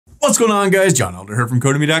What's going on, guys? John Elder here from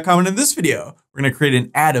Codemy.com, and in this video, we're going to create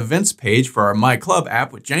an add events page for our My Club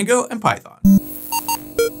app with Django and Python.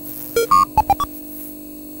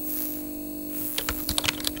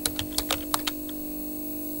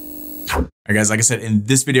 Alright guys, like I said, in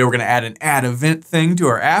this video, we're going to add an add event thing to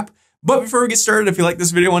our app. But before we get started, if you like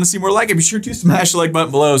this video and want to see more like it, be sure to smash the like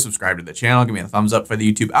button below, subscribe to the channel, give me a thumbs up for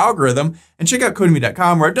the YouTube algorithm, and check out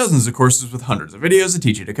Codemy.com, where I have dozens of courses with hundreds of videos that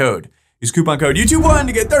teach you to code. Use coupon code YouTube1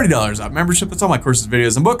 to get $30 off membership. That's all my courses,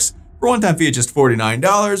 videos, and books for a one-time fee of just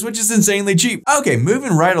 $49, which is insanely cheap. Okay,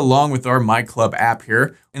 moving right along with our My Club app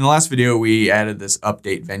here. In the last video, we added this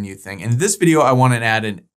update venue thing. In this video, I want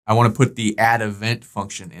to put the add event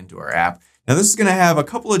function into our app. Now, this is going to have a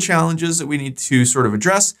couple of challenges that we need to sort of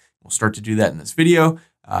address. We'll start to do that in this video.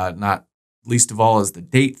 Not least of all is the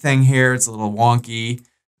date thing here. It's a little wonky.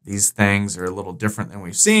 These things are a little different than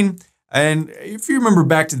we've seen. And if you remember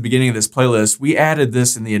back to the beginning of this playlist, we added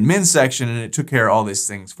this in the admin section and it took care of all these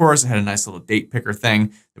things for us. It had a nice little date picker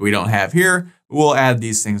thing that we don't have here. We'll add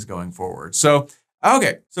these things going forward. So,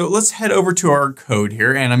 okay, so let's head over to our code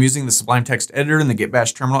here. And I'm using the Sublime Text Editor and the Git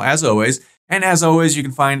Bash terminal as always. And as always, you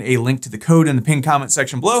can find a link to the code in the pinned comment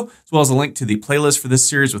section below, as well as a link to the playlist for this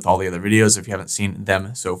series with all the other videos if you haven't seen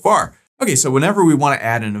them so far. Okay, so whenever we want to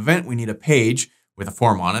add an event, we need a page with a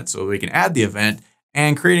form on it so we can add the event.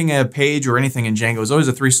 And creating a page or anything in Django is always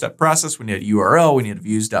a three-step process. We need a URL, we need a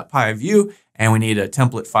views.py view, and we need a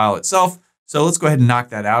template file itself. So let's go ahead and knock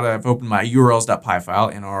that out. I've opened my urls.py file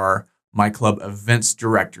in our My Club events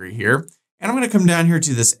directory here. And I'm going to come down here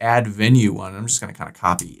to this add venue one. I'm just going to kind of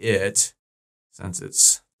copy it since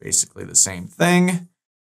it's basically the same thing.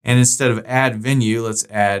 And instead of add venue, let's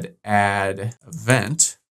add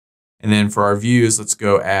event. And then for our views, let's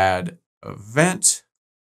go add event.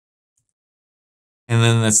 And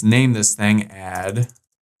then let's name this thing add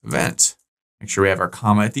event. Make sure we have our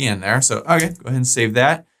comma at the end there. So, okay, go ahead and save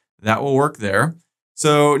that. That will work there.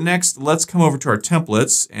 So next, let's come over to our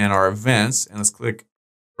templates and our events, and let's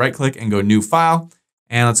right click and go new file.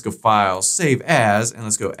 And let's go file, save as, and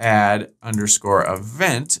let's go add underscore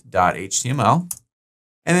event.html.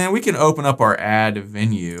 And then we can open up our add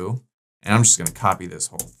venue. And I'm just going to copy this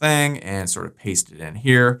whole thing and sort of paste it in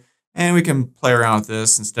here. And we can play around with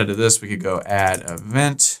this. Instead of this, we could go add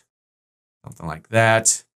event, something like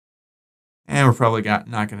that. And we're probably not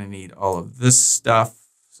going to need all of this stuff,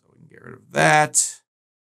 so we can get rid of that.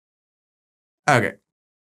 Okay,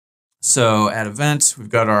 so add event, we've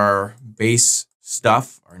got our base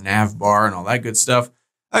stuff, our nav bar and all that good stuff.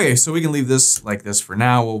 Okay, so we can leave this like this for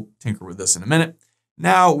now. We'll tinker with this in a minute.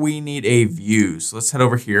 Now we need a view. So let's head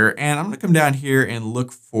over here and I'm going to come down here and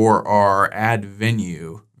look for our add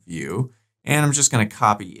venue view, and I'm just going to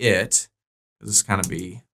copy it. It's going to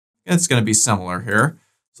be similar here.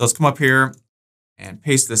 So let's come up here and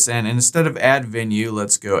paste this in, and instead of add venue,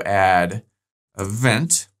 let's go add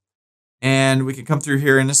event. And we can come through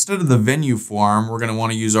here, and instead of the venue form, we're going to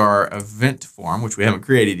want to use our event form, which we haven't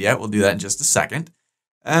created yet. We'll do that in just a second.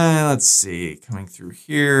 And let's see, coming through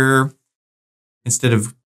here, instead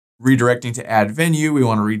of redirecting to add venue, we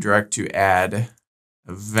want to redirect to add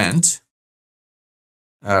event.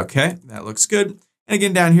 Okay, that looks good. And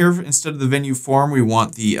again, down here, instead of the venue form, we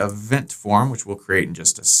want the event form, which we'll create in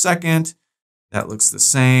just a second. That looks the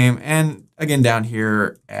same. And again, down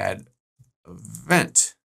here, add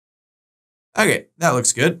event. Okay, that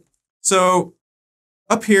looks good. So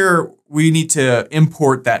up here, we need to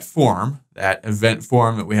import that form, that event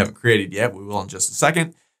form that we haven't created yet. We will in just a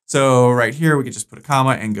second. So right here, we can just put a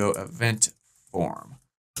comma and go event form.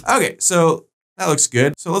 Okay, so that looks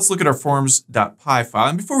good. So let's look at our forms.py file.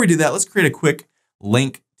 And before we do that, let's create a quick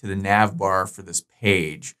link to the nav bar for this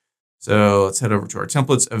page. So let's head over to our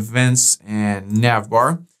templates, events, and nav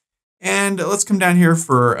bar. And let's come down here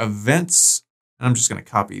for events. And I'm just going to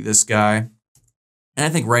copy this guy. And I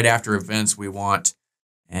think right after events, we want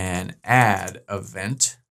an add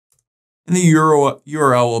event. And the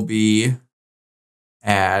URL will be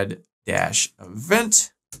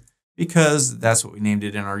add-event. Because that's what we named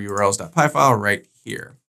it in our urls.py file right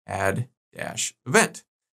here, add-event.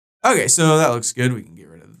 Okay, so that looks good. We can get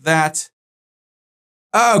rid of that.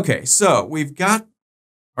 Okay, so we've got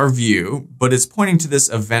our view, but it's pointing to this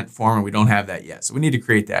event form and we don't have that yet. So we need to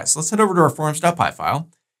create that. So let's head over to our forms.py file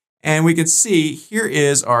and we can see here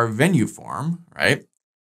is our venue form, right?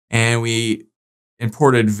 And we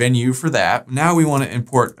imported venue for that. Now we want to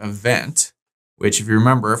import event, which if you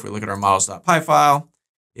remember, if we look at our models.py file,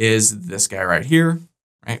 is this guy right here,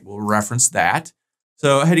 right? We'll reference that.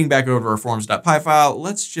 So heading back over to our forms.py file,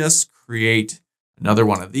 let's just create another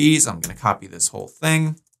one of these. I'm going to copy this whole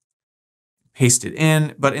thing, paste it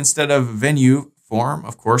in, but instead of venue form.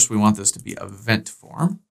 Of course, we want this to be event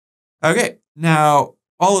form. Okay, now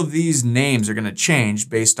all of these names are going to change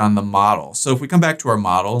based on the model. So if we come back to our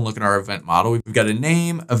model and look at our event model, we've got a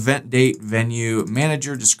name, event date, venue,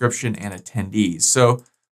 manager, description, and attendees. So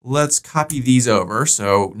let's copy these over.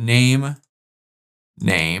 So name,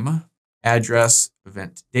 address,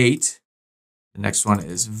 event date. The next one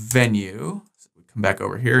is venue. So we come back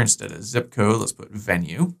over here, instead of zip code, let's put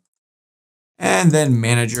venue. And then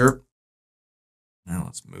manager. Now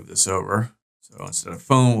let's move this over. So instead of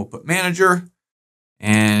phone, we'll put manager.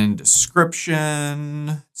 And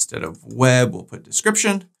description, instead of web, we'll put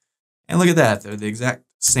description. And look at that, they're the exact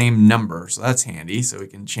same number. So that's handy. So we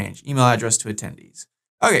can change email address to attendees.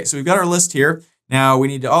 Okay, so we've got our list here. Now we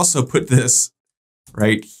need to also put this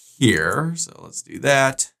right here. So let's do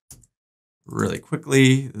that really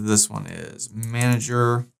quickly. This one is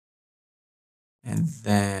manager. And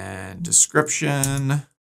then description.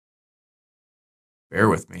 Bear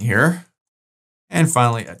with me here. And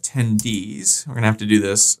finally, attendees. We're going to have to do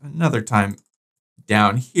this another time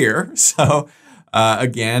down here. So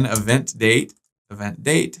again, event date. We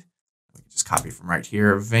can just copy from right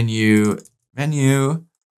here. Venue,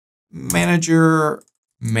 manager,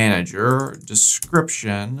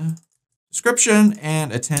 description,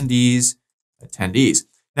 and attendees.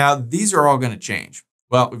 Now, these are all going to change.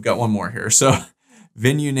 Well, we've got one more here. So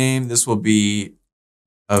venue name, this will be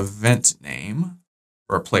event name.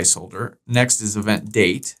 Or a placeholder. Next is event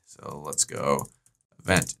date. So let's go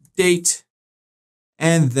event date.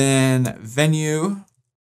 And then venue.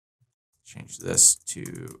 Change this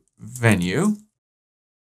to venue.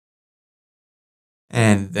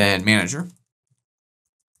 And then manager.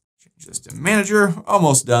 Change this to manager.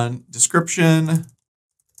 Almost done. Description.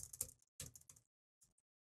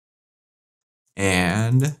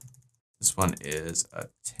 And this one is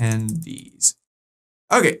attendees.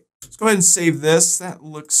 Okay. Let's go ahead and save this. That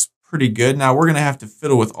looks pretty good. Now we're going to have to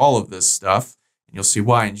fiddle with all of this stuff, and you'll see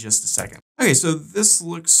why in just a second. Okay, so this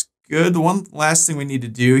looks good. The one last thing we need to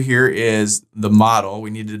do here is the model.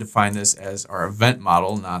 We need to define this as our event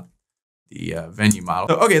model, not the venue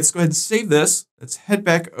model. So, okay, let's go ahead and save this. Let's head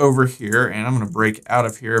back over here, and I'm going to break out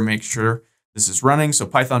of here and make sure this is running. So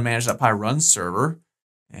Python manage.py runs server,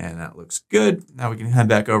 and that looks good. Now we can head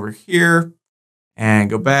back over here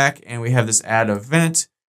and go back, and we have this add event.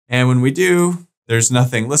 And when we do, there's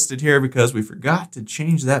nothing listed here because we forgot to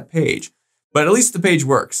change that page. But at least the page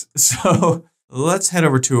works. So let's head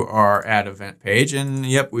over to our add event page. And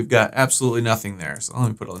yep, we've got absolutely nothing there. So let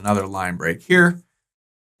me put another line break here.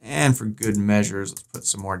 And for good measures, let's put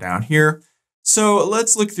some more down here. So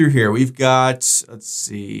let's look through here. We've got, let's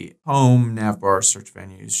see, home, navbar, search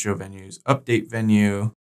venues, show venues, update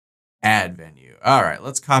venue, add venue. All right,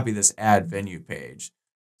 let's copy this add venue page.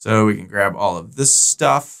 So we can grab all of this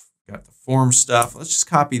stuff. Got the form stuff. Let's just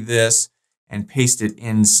copy this and paste it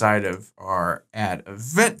inside of our add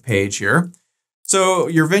event page here. So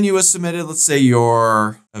your venue was submitted. Let's say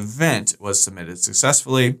your event was submitted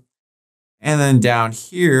successfully. And then down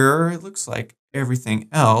here, it looks like everything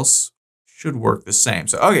else should work the same.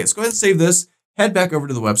 So, okay, let's go ahead and save this, head back over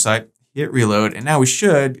to the website, hit reload, and now we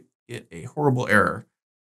should get a horrible error.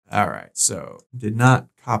 All right, so did not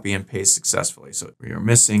copy and paste successfully. So we are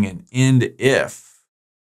missing an end if.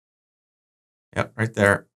 Yep, right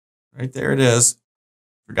there. Right there it is.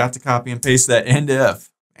 Forgot to copy and paste that end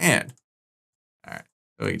if. Man. All right,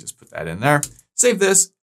 so we can just put that in there. Save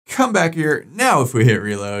this, come back here. Now if we hit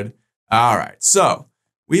reload. All right, so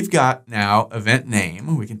we've got now event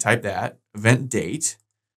name. We can type that. Event date.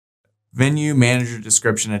 Venue, manager,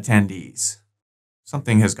 description, attendees.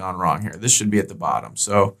 Something has gone wrong here. This should be at the bottom.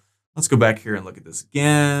 So let's go back here and look at this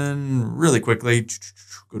again really quickly.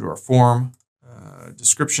 Go to our form.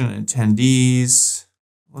 Description, attendees.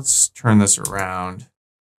 Let's turn this around.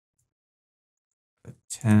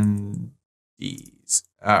 Attendees.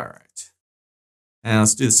 All right. And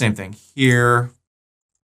let's do the same thing here.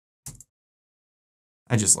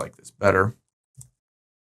 I just like this better.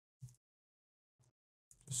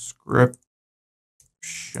 Description.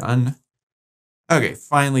 Okay,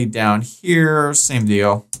 finally down here, same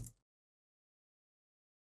deal.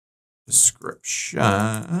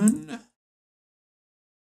 Description.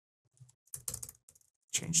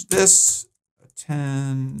 Change this,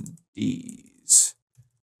 attendees,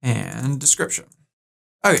 and description.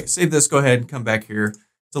 Okay, save this, go ahead and come back here.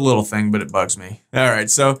 It's a little thing, but it bugs me. All right,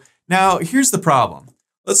 so now here's the problem.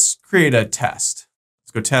 Let's create a test.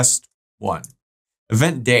 Let's go test 1.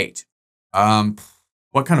 Event date.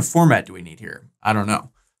 What kind of format do we need here? I don't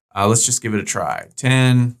know. Let's just give it a try.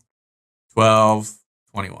 10, 12,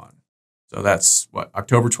 21. So that's what,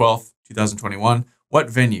 October 12th, 2021. What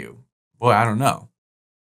venue? Boy, I don't know.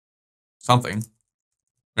 something,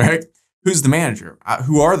 right? Who's the manager?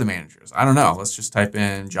 Who are the managers? I don't know. Let's just type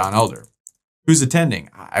in John Elder. Who's attending?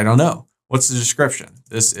 I don't know. What's the description?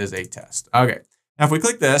 This is a test. Okay. Now, if we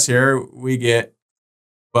click this here, we get,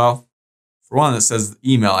 well, for one, that says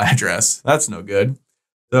email address. That's no good.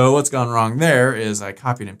 So what's gone wrong there is I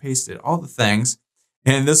copied and pasted all the things.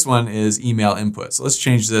 And this one is email input. So let's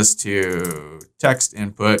change this to text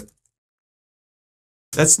input.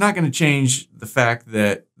 That's not going to change the fact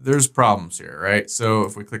that there's problems here, right? So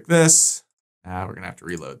if we click this, we're going to have to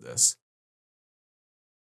reload this.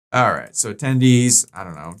 All right, so attendees, I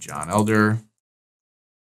don't know, John Elder.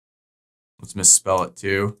 Let's misspell it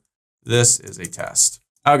too. This is a test.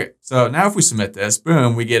 Okay, so now if we submit this,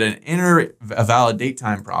 boom, we get an enter a valid date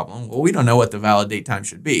time problem. Well, we don't know what the valid date time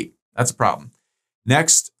should be. That's a problem.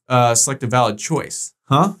 Next, select a valid choice.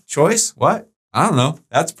 Huh? Choice? What? I don't know.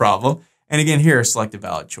 That's a problem. And again, here, select a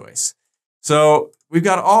valid choice. So we've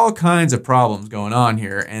got all kinds of problems going on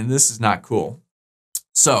here, and this is not cool.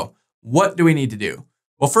 So what do we need to do?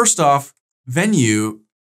 Well, first off, venue,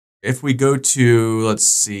 if we go to, let's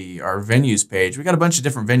see, our venues page, we got a bunch of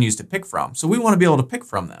different venues to pick from. So we want to be able to pick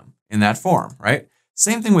from them in that form, right?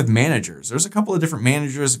 Same thing with managers. There's a couple of different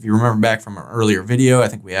managers. If you remember back from an earlier video, I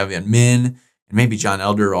think we have admin, and maybe John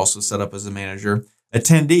Elder also set up as a manager.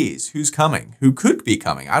 Attendees, who's coming? Who could be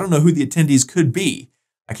coming? I don't know who the attendees could be.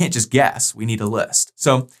 I can't just guess. We need a list.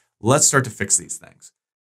 So let's start to fix these things.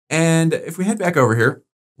 And if we head back over here,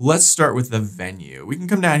 let's start with the venue. We can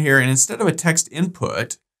come down here and instead of a text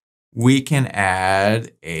input, we can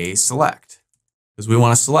add a select because we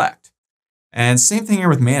want to select. And same thing here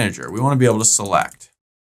with manager. We want to be able to select.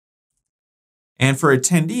 And for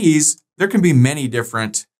attendees, there can be many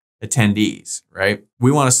different attendees, right?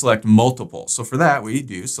 We want to select multiple. So for that, we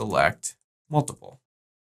do select multiple.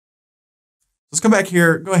 Let's come back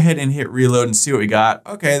here, go ahead and hit reload and see what we got.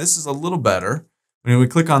 Okay, this is a little better. When we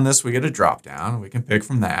click on this, we get a drop down. We can pick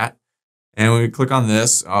from that. And when we click on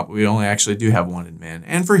this, we only actually do have one admin.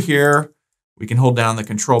 And for here, we can hold down the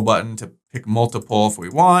control button to pick multiple if we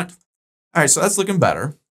want. All right, so that's looking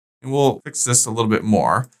better. And we'll fix this a little bit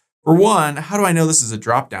more. For one, how do I know this is a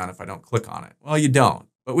drop down if I don't click on it? Well, you don't.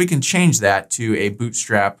 But we can change that to a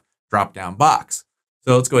Bootstrap drop-down box.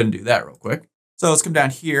 So let's go ahead and do that real quick. So let's come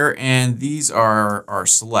down here, and these are our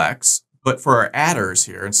selects. But for our adders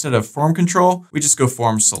here, instead of form control, we just go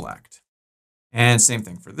form select. And same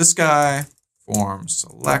thing for this guy, form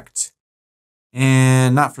select,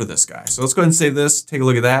 and not for this guy. So let's go ahead and save this, take a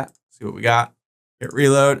look at that, see what we got. Hit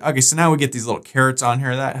reload. Okay, so now we get these little carrots on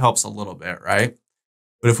here. That helps a little bit, right?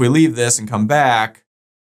 But if we leave this and come back,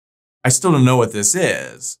 I still don't know what this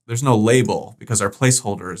is. There's no label because our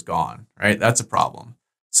placeholder is gone, right? That's a problem.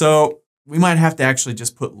 So we might have to actually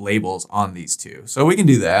just put labels on these two. So we can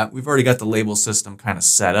do that. We've already got the label system kind of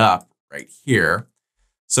set up right here.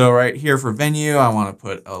 So right here for venue, I want to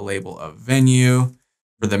put a label of venue.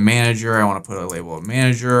 For the manager, I want to put a label of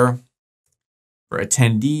manager. For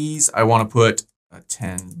attendees, I want to put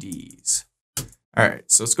attendees. All right,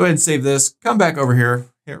 so let's go ahead and save this. Come back over here,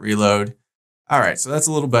 hit reload. All right, so that's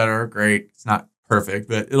a little better. Great. It's not perfect,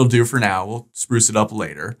 but it'll do for now. We'll spruce it up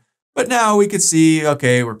later. But now we could see,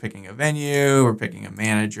 okay, we're picking a venue, we're picking a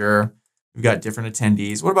manager. We've got different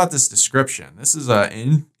attendees. What about this description? This is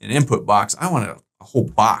an input box. I want a whole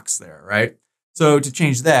box there, right? So to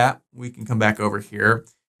change that, we can come back over here.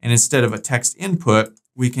 And instead of a text input,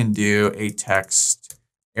 we can do a text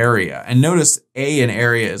area. And notice A in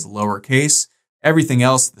area is lowercase. Everything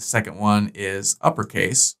else, the second one is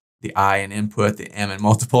uppercase. The I in input, the M in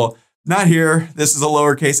multiple. Not here. This is a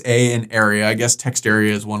lowercase a in area. I guess text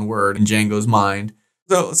area is one word in Django's mind.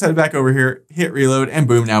 So let's head back over here, hit reload, and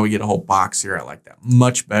boom, now we get a whole box here. I like that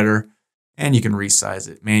much better. And you can resize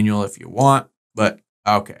it manual if you want, but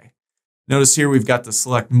okay. Notice here we've got the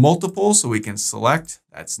select multiple, so we can select.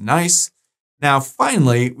 That's nice. Now,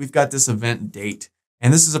 finally, we've got this event date,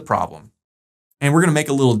 and this is a problem. And we're going to make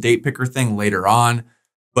a little date picker thing later on,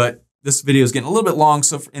 but this video is getting a little bit long.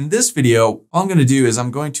 So in this video, all I'm going to do is I'm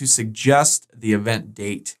going to suggest the event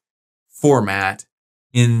date format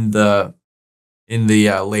in the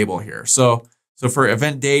label here. So for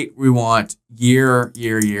event date, we want year.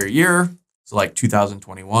 So like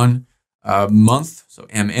 2021, month, so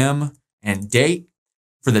MM, and date.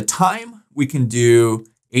 For the time, we can do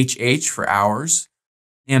HH for hours,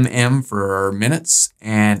 MM for minutes,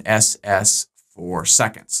 and SS for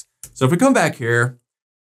seconds. So if we come back here,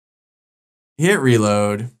 hit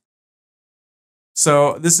reload.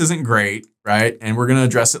 So this isn't great, right? And we're going to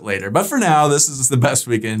address it later. But for now, this is the best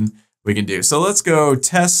we can do. So let's go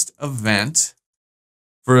test event.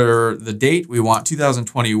 For the date, we want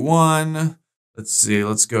 2021. Let's see,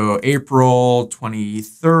 let's go April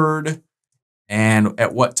 23rd. And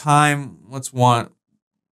at what time?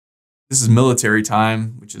 This is military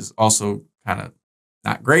time, which is also kind of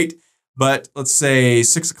not great, but let's say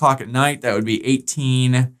 6 o'clock at night. That would be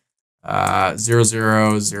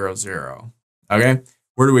 18:00:00. Okay,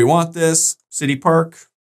 where do we want this? City Park,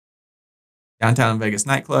 downtown Vegas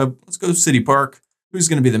nightclub. Let's go to City Park. Who's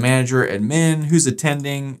going to be the manager, admin? Who's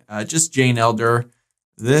attending? Just Jane Elder.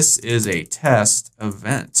 This is a test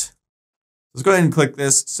event. Let's go ahead and click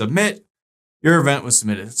this, submit. Your event was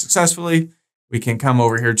submitted successfully. We can come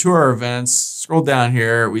over here to our events, scroll down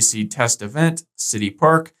here. We see test event, City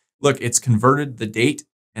Park. Look, it's converted the date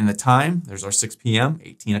and the time. There's our 6 p.m.,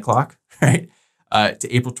 18 o'clock, right?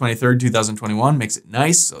 To April 23rd, 2021, makes it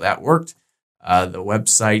nice. So that worked. The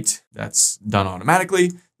website, that's done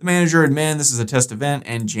automatically. The manager, admin, this is a test event,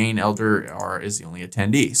 and Jane Elder is the only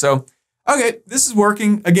attendee. So, okay, this is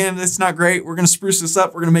working. Again, it's not great. We're going to spruce this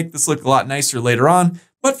up. We're going to make this look a lot nicer later on.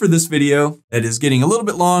 But for this video, that is getting a little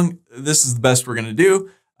bit long, this is the best we're going to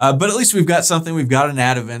do. But at least we've got something. We've got an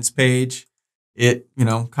add events page. It,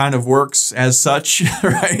 kind of works as such,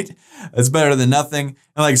 right? It's better than nothing.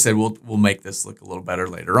 And like I said, we'll make this look a little better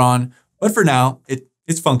later on. But for now,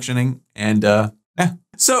 it's functioning. And yeah.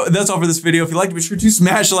 So that's all for this video. If you liked it, be sure to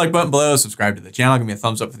smash the like button below, subscribe to the channel, give me a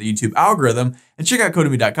thumbs up for the YouTube algorithm, and check out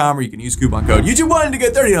Codemy.com where you can use coupon code YouTube1 to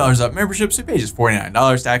get $30 off membership. So it pays just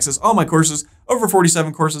 $49 to access all my courses, over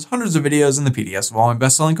 47 courses, hundreds of videos, and the PDFs of all my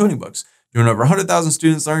best-selling coding books. Doing over 100,000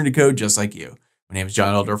 students learning to code just like you. My name is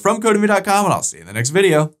John Elder from Codemy.com, and I'll see you in the next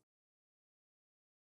video.